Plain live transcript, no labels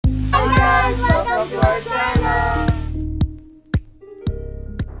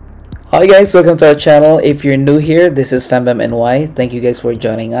Hi guys, welcome to our channel. If you're new here, this is Fembam NY. Thank you guys for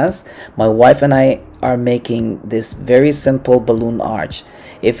joining us. My wife and I are making this very simple balloon arch.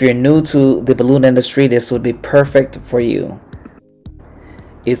 If you're new to the balloon industry, this would be perfect for you.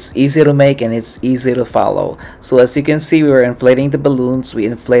 It's easy to make and it's easy to follow. So as you can see, we were inflating the balloons. We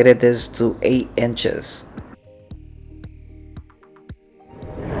inflated this to 8 inches.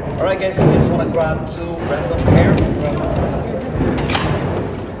 Alright guys, you just want to grab 2 random pair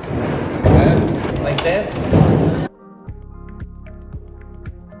like this.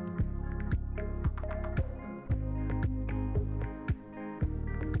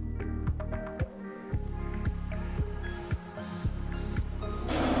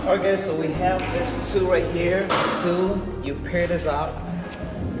 Okay, so we have this 2 right here. 2, you pair this up.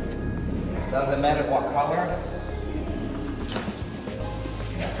 Doesn't matter what color.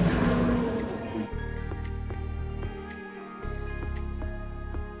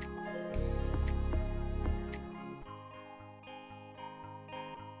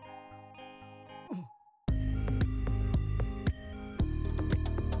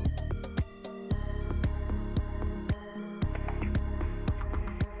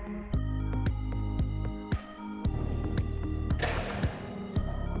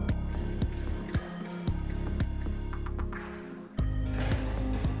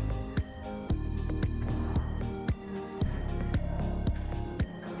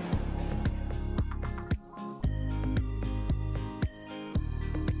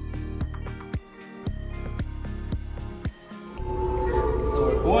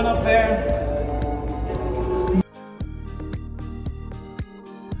 Going up there.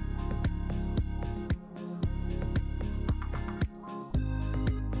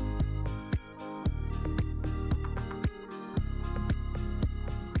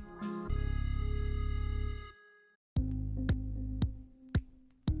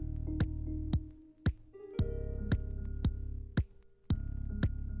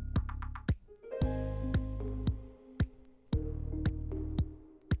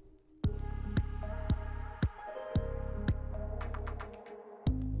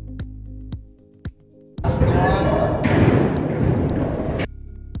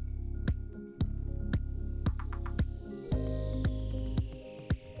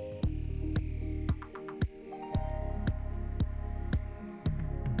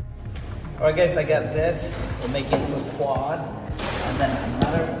 Alright guys, I got this. We'll make it into a quad. And then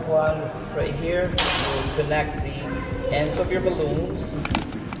another quad right here. We'll connect the ends of your balloons.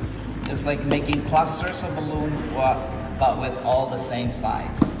 Just like making clusters of balloon, but with all the same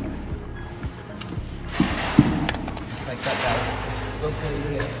size. Just like that, guys. Look right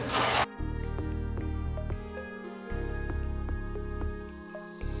here.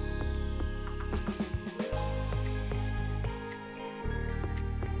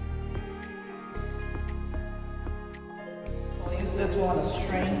 Use this one, a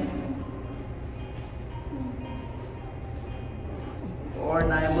string or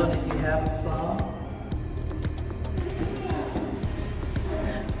nylon if you have some.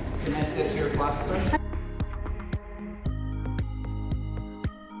 Connect it to your cluster.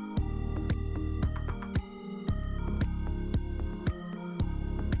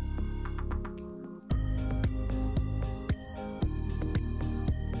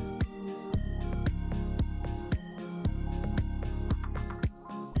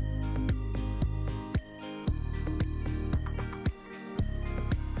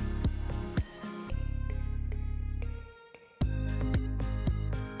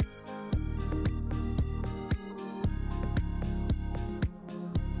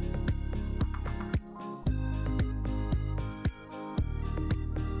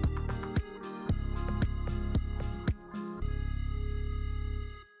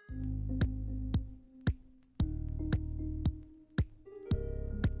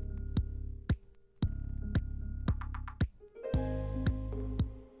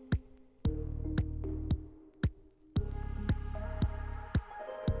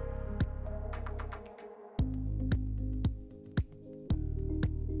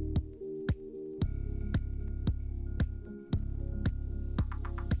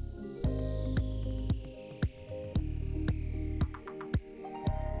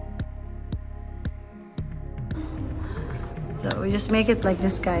 So we just make it like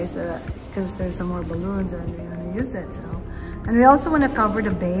this, guys, because there's some more balloons and we're gonna use it. So, and we also want to cover the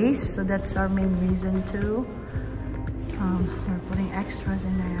base, so that's our main reason too. We're putting extras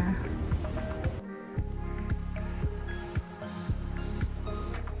in there.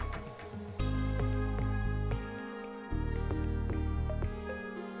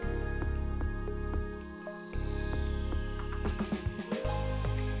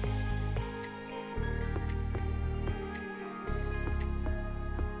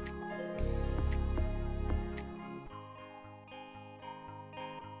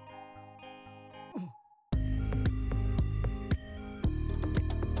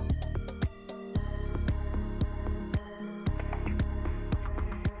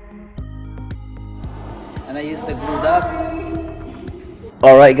 And I use the glue dot.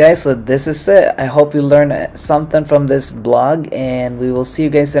 Alright guys, so this is it. I hope you learned something from this blog, and we will see you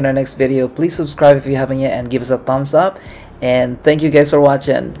guys in our next video. Please subscribe if you haven't yet and give us a thumbs up. And thank you guys for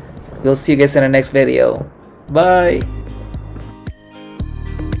watching. We'll see you guys in our next video. Bye!